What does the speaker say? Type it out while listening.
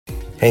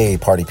Hey,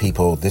 party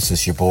people, this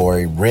is your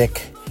boy,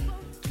 Rick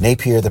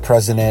Napier, the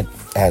president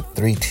at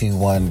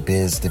 321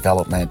 Biz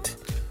Development,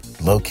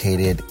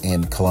 located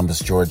in Columbus,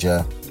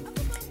 Georgia.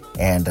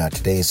 And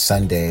today is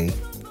Sunday,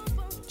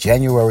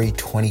 January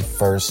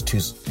 21st,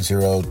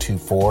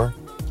 2024.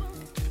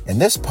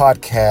 And this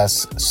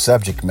podcast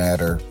subject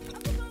matter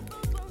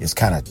is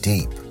kind of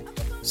deep.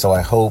 So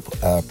I hope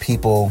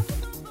people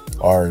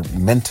are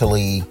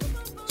mentally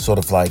sort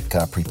of like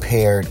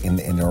prepared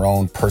in their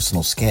own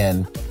personal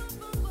skin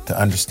to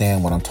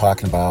understand what I'm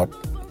talking about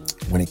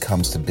when it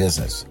comes to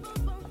business.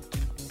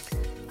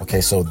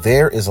 Okay, so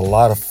there is a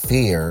lot of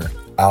fear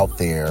out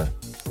there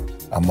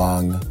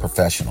among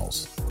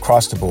professionals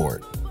across the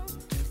board.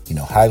 You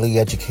know, highly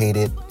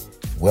educated,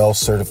 well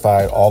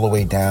certified, all the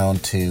way down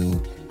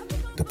to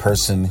the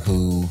person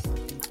who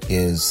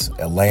is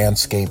a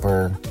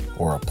landscaper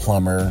or a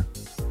plumber.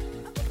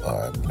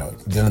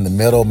 Then in the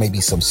middle, maybe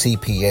some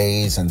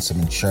CPAs and some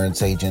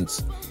insurance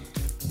agents.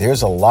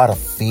 There's a lot of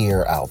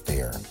fear out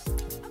there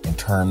in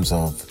terms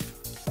of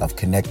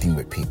connecting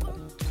with people.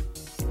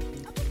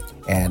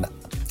 And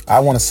I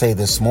want to say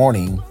this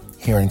morning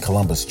here in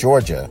Columbus,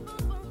 Georgia,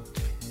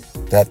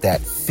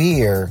 that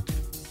fear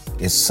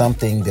is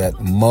something that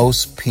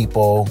most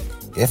people,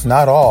 if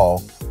not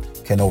all,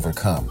 can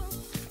overcome.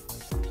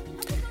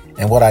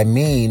 And what I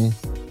mean,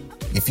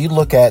 if you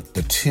look at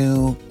the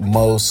two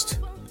most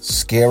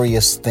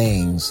scariest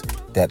things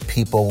that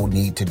people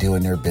need to do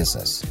in their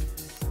business,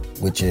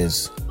 which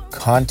is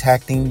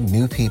contacting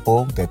new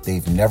people that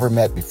they've never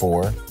met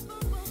before,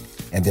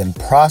 and then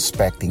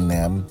prospecting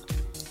them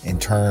in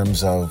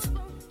terms of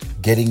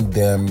getting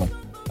them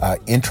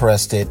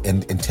interested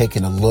in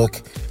taking a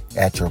look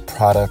at your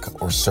product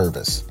or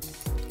service.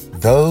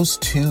 Those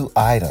two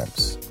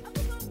items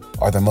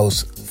are the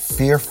most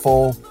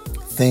fearful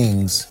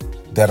things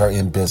that are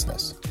in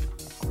business.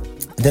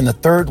 Then the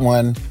third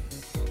one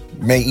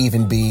may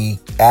even be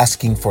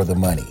asking for the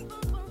money.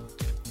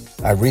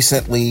 I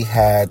recently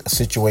had a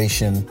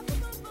situation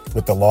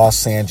with the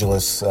Los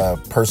Angeles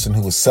person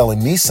who was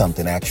selling me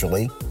something,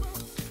 actually.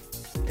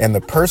 And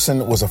the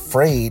person was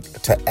afraid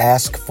to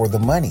ask for the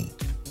money.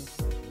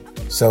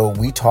 So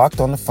we talked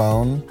on the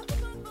phone.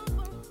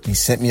 He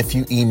sent me a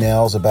few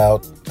emails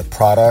about the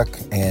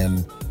product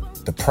and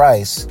the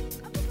price.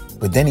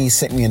 But then he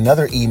sent me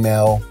another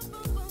email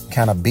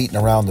kind of beating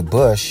around the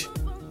bush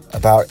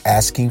about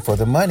asking for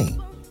the money.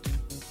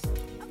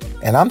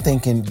 And I'm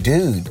thinking,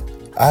 dude,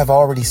 I've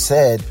already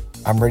said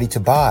I'm ready to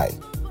buy.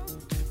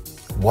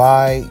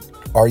 Why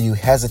are you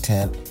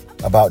hesitant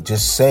about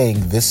just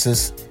saying this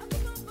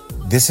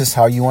is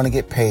how you want to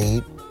get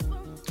paid,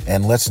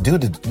 and let's do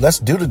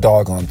the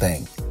doggone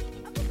thing?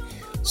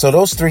 So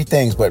those three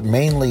things, but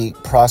mainly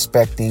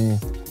prospecting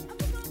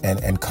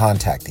and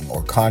contacting,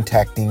 or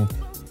contacting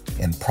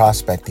and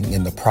prospecting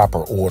in the proper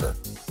order.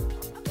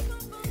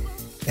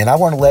 And I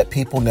want to let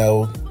people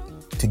know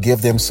to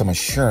give them some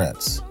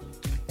assurance.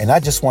 And I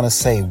just want to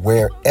say,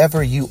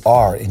 wherever you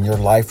are in your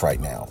life right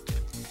now,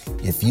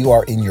 if you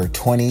are in your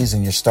 20s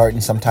and you're starting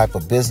some type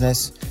of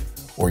business,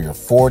 or your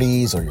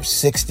 40s or your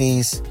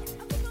 60s,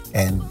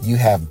 and you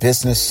have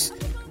business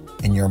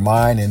in your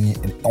mind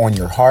and on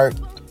your heart,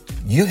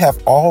 you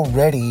have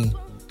already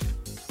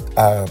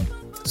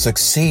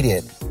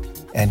succeeded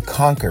and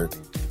conquered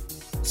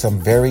some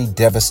very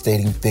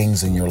devastating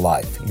things in your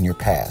life, in your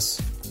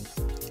past.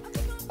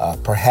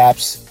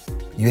 Perhaps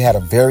you had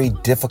a very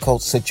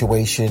difficult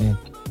situation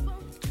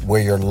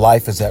where your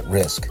life is at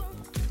risk.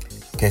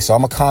 Okay, so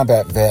I'm a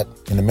combat vet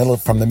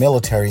from the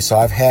military, so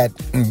I've had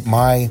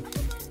my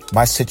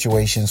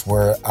situations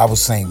where I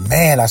was saying,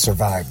 man, I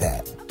survived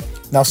that.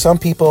 Now, some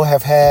people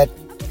have had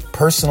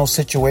personal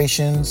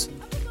situations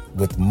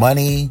with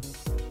money,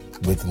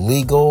 with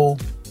legal,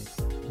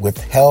 with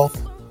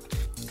health.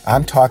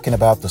 I'm talking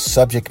about the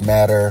subject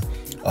matter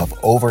of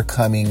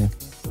overcoming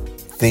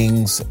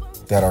things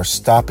that are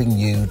stopping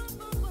you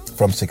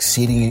from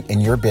succeeding in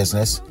your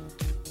business,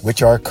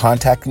 which are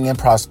contacting and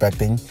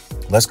prospecting.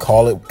 Let's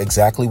call it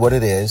exactly what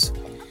it is.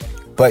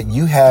 But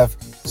you have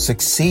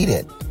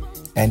succeeded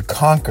and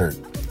conquered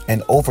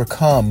and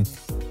overcome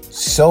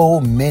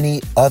so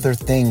many other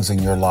things in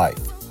your life.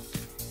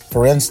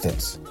 For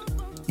instance,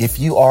 if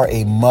you are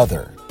a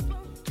mother,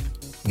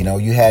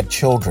 you had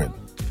children,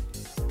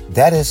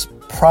 that is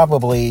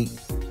probably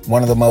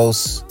one of the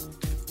most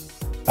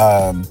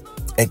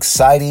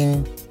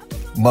exciting,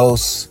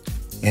 most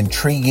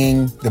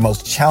intriguing, the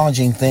most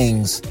challenging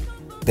things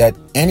that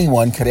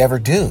anyone could ever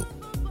do.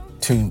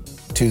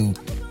 To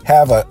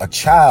have a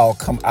child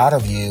come out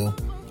of you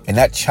and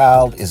that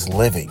child is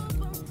living.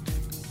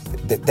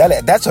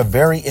 That's a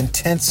very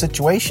intense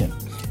situation.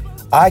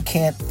 I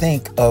can't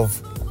think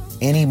of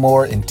any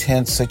more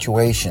intense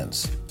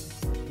situations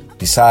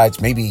besides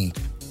maybe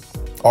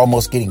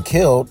almost getting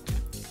killed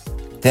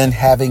than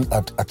having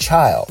a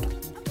child.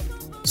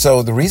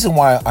 So the reason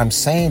why I'm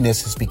saying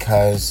this is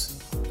because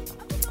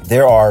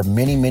there are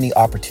many, many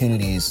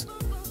opportunities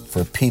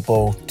for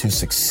people to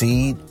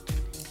succeed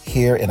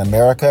here in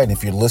America. And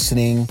if you're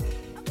listening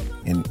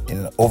in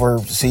an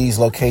overseas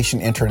location,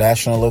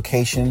 international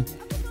location,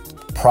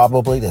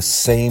 probably the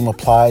same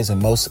applies in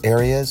most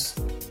areas.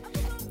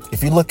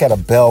 If you look at a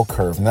bell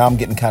curve, now I'm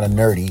getting kind of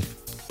nerdy,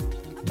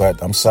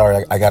 but I'm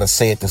sorry, I got to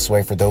say it this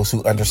way for those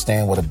who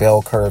understand what a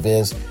bell curve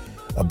is.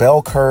 A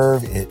bell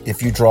curve,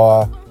 if you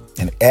draw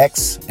an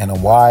X and a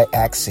Y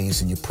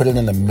axis and you put it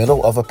in the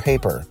middle of a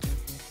paper,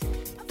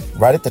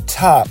 right at the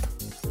top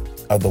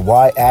of the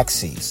Y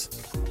axis,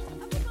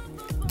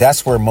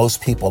 that's where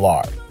most people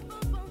are.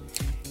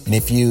 And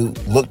if you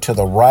look to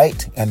the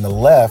right and the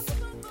left,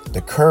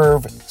 the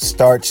curve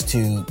starts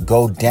to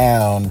go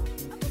down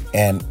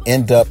and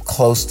end up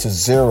close to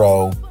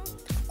zero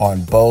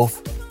on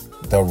both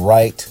the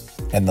right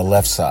and the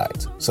left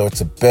sides. So it's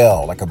a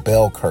bell, like a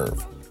bell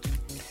curve.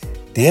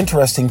 The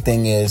interesting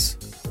thing is,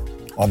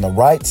 on the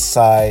right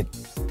side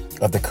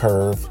of the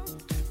curve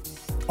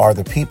are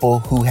the people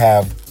who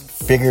have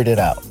figured it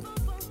out.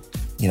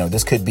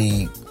 This could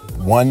be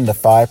 1 to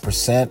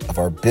 5% of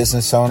our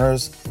business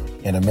owners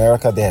in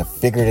America. They have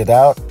figured it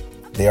out.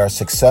 They are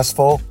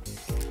successful.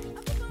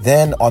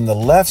 Then on the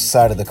left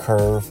side of the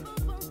curve,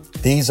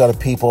 these are the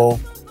people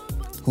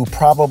who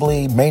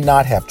probably may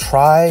not have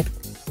tried,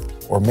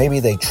 or maybe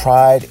they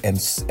tried and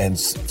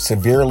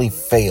severely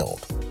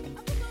failed.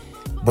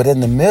 But in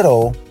the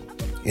middle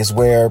is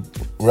where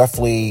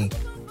roughly,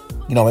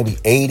 maybe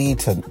 80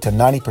 to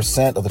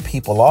 90% of the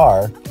people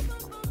are.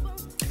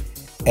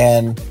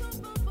 And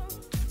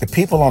the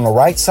people on the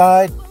right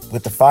side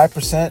with the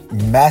 5%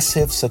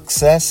 massive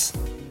success,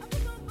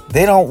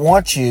 they don't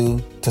want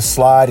you to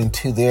slide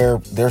into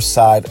their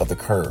side of the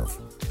curve.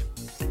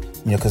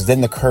 Because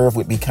then the curve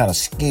would be kind of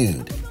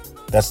skewed.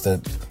 That's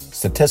the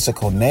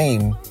statistical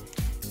name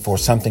for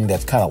something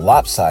that's kind of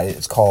lopsided.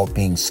 It's called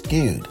being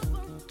skewed.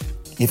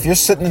 If you're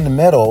sitting in the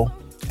middle,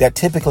 that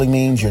typically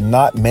means you're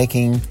not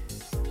making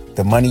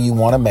the money you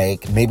want to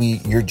make.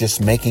 Maybe you're just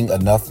making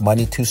enough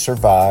money to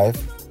survive.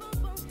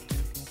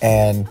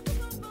 And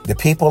the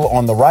people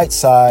on the right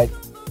side,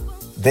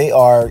 they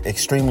are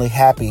extremely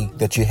happy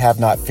that you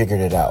have not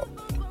figured it out.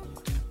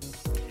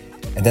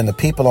 And then the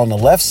people on the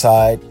left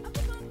side,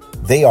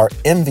 they are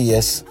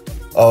envious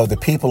of the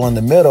people in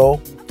the middle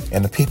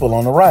and the people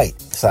on the right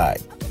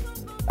side.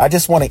 I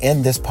just want to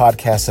end this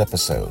podcast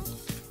episode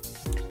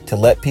to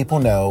let people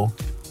know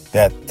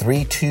that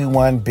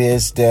 321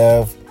 Biz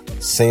Dev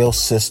Sales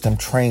System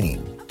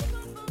Training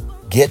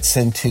gets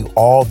into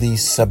all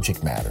these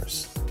subject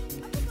matters.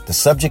 The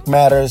subject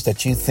matters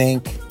that you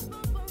think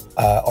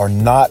are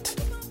not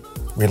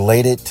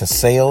related to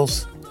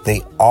sales,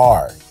 they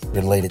are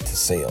related to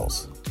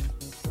sales.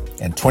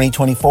 In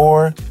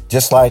 2024,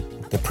 just like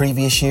the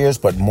previous years,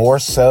 but more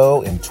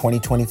so in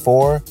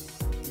 2024,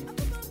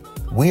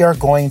 we are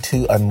going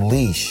to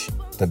unleash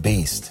the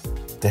beast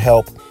to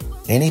help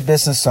any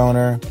business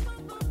owner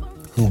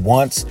who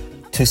wants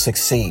to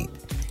succeed.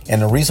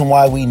 And the reason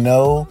why we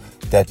know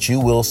that you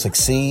will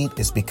succeed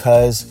is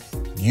because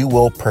you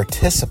will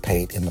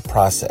participate in the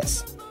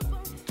process.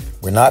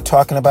 We're not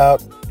talking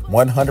about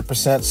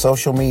 100%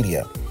 social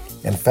media.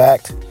 In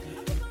fact,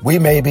 we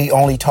may be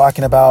only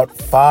talking about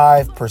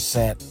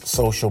 5%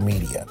 social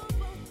media,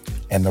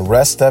 and the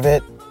rest of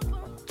it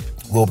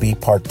will be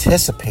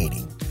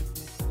participating.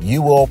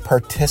 You will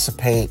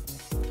participate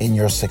in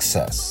your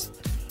success.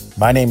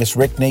 My name is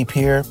Rick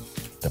Napier,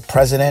 the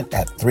president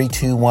at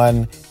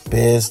 321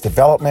 Biz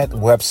Development,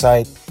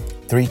 website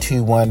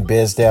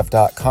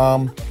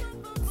 321bizdev.com,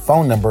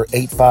 phone number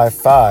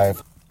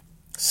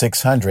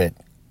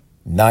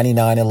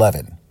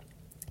 855-600-9911.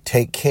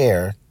 Take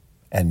care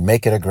and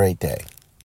make it a great day.